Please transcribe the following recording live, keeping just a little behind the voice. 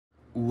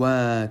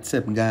What's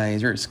up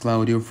guys, here's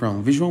Claudio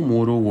from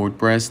Visualmodo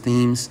WordPress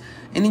themes,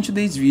 and in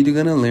today's video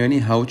gonna learn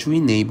how to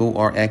enable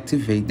or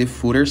activate the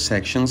footer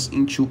sections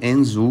into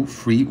Anzu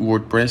free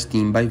WordPress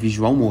theme by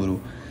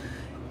Visualmodo.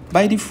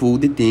 By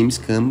default, the themes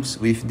comes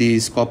with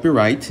this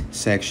copyright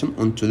section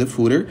onto the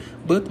footer,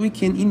 but we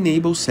can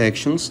enable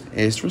sections,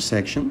 extra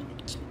section,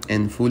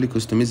 and fully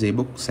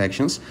customizable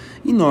sections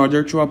in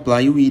order to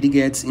apply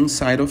widgets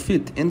inside of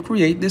it and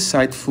create the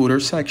site footer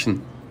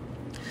section.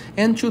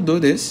 And to do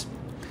this,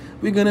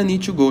 we're gonna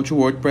need to go to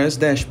WordPress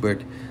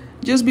dashboard.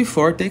 Just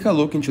before, take a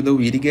look into the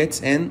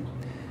widgets and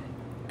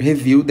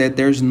review that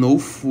there's no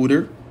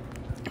footer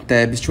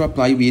tabs to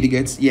apply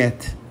widgets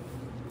yet.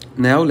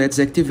 Now let's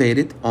activate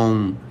it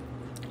on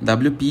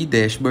WP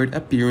dashboard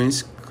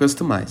appearance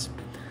customize.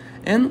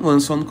 And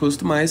once on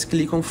customize,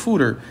 click on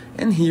footer,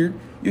 and here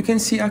you can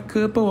see a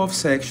couple of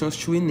sections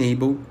to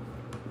enable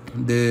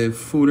the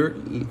footer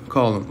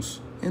columns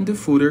and the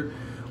footer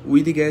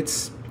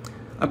widgets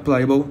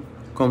applicable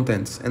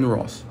contents and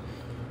rows.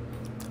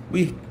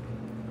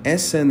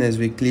 As soon as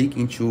we click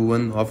into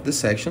one of the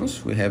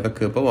sections, we have a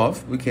couple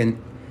of, we can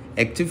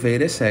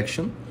activate a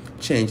section,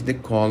 change the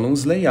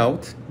columns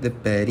layout, the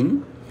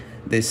padding,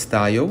 the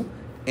style,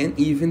 and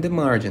even the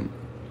margin.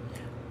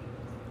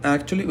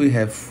 Actually, we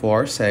have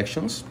 4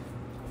 sections.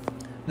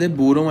 The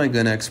bottom I'm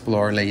gonna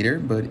explore later,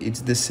 but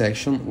it's the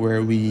section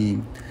where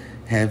we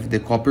have the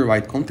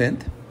copyright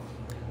content.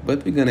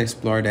 But we're gonna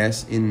explore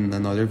that in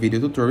another video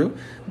tutorial.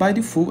 By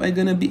default, I'm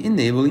gonna be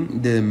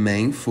enabling the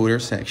main footer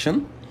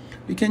section.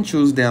 We can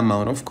choose the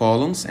amount of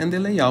columns and the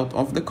layout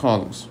of the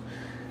columns.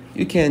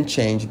 You can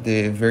change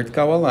the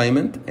vertical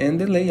alignment and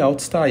the layout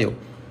style,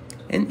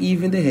 and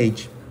even the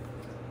height.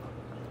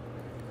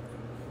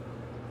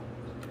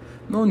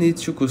 No need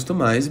to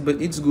customize,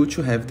 but it's good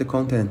to have the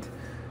content.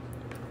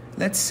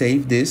 Let's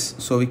save this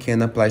so we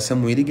can apply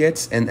some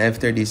widgets, and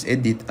after this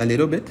edit a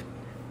little bit.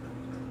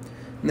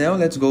 Now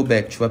let's go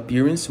back to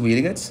appearance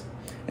widgets,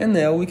 and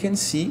now we can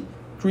see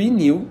 3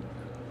 new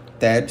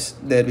tabs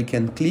that we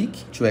can click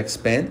to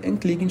expand and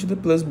click into the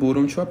plus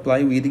button to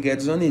apply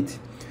widgets on it.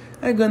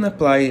 I'm gonna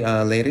apply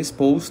latest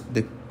post,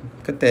 the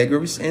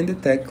categories, and the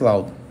tag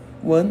cloud,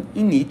 one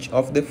in each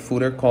of the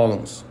footer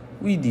columns.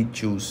 We did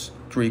choose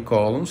 3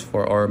 columns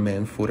for our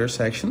main footer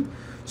section,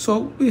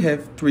 so we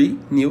have 3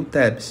 new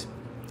tabs,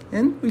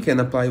 and we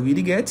can apply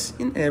widgets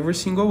in every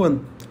single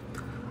one.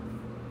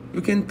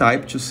 You can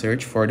type to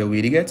search for the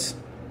widgets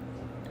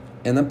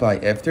and apply.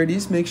 After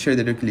this, make sure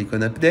that you click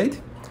on update,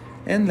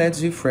 and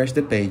let's refresh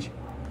the page.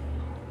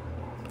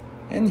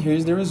 And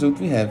here's the result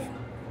we have.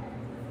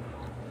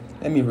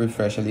 Let me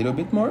refresh a little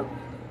bit more,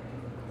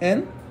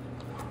 and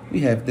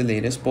we have the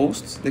latest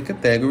posts, the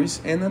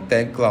categories, and a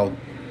tag cloud.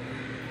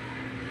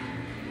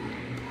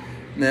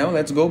 Now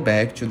let's go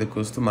back to the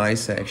customize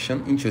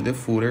section into the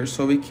footer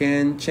so we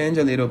can change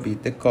a little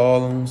bit the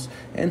columns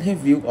and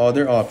review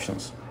other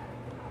options.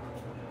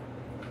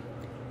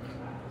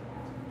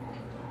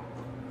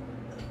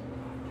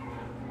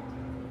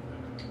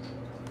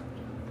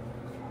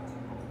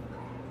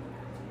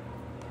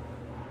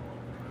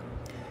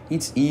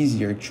 It's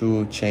easier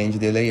to change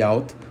the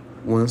layout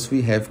once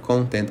we have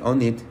content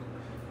on it.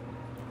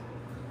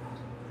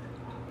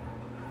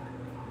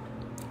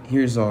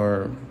 Here's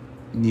our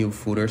new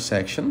footer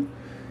section.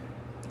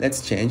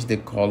 Let's change the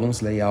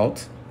columns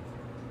layout,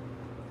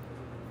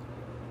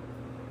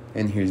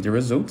 and here's the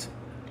result.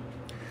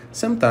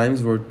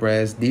 Sometimes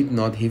WordPress did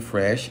not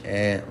refresh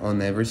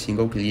on every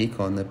single click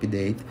on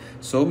update,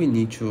 so we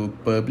need to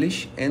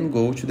publish and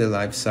go to the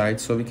live site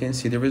so we can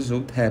see the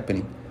result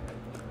happening.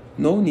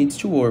 No need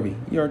to worry,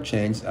 your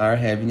changes are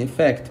having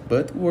effect,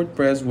 but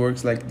WordPress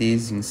works like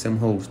this in some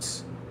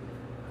hosts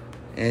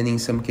and in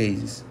some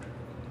cases.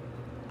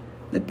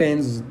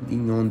 Depends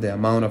on the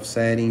amount of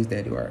settings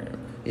that you are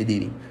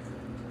editing.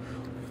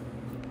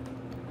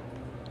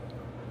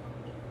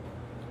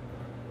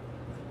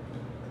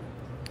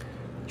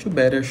 To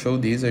better show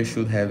this, I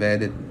should have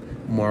added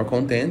more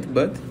content,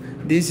 but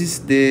this is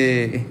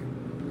the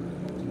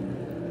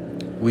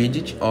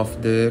widget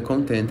of the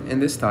content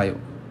and the style.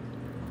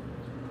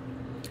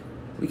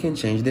 We can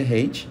change the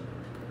height.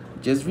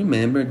 Just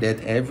remember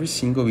that every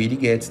single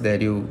widget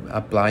that you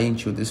apply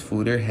into this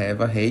footer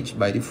have a height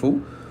by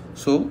default,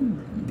 so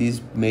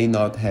this may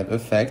not have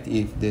effect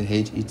if the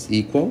height is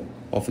equal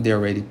of the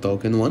already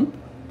token one.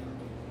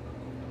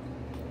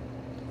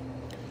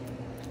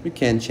 We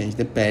can change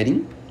the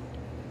padding,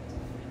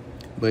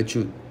 but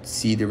to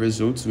see the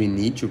results we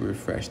need to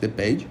refresh the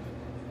page.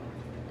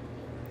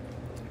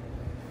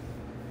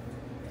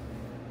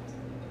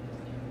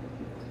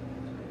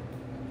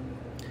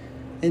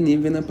 And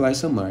even apply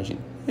some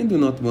margin. I do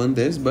not want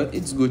this, but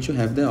it's good to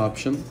have the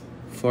option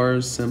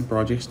for some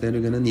projects that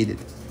you're gonna need it.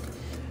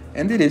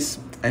 And it is.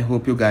 I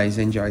hope you guys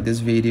enjoyed this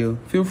video.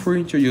 Feel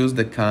free to use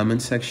the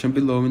comment section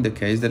below in the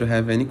case that you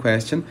have any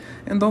question.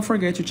 And don't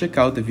forget to check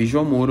out the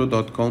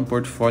visualmodo.com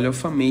portfolio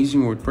of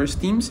amazing WordPress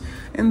themes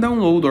and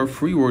download our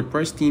free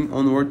WordPress theme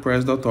on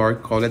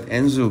wordpress.org called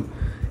Anzu.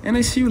 And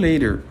I see you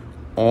later.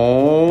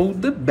 All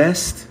the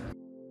best!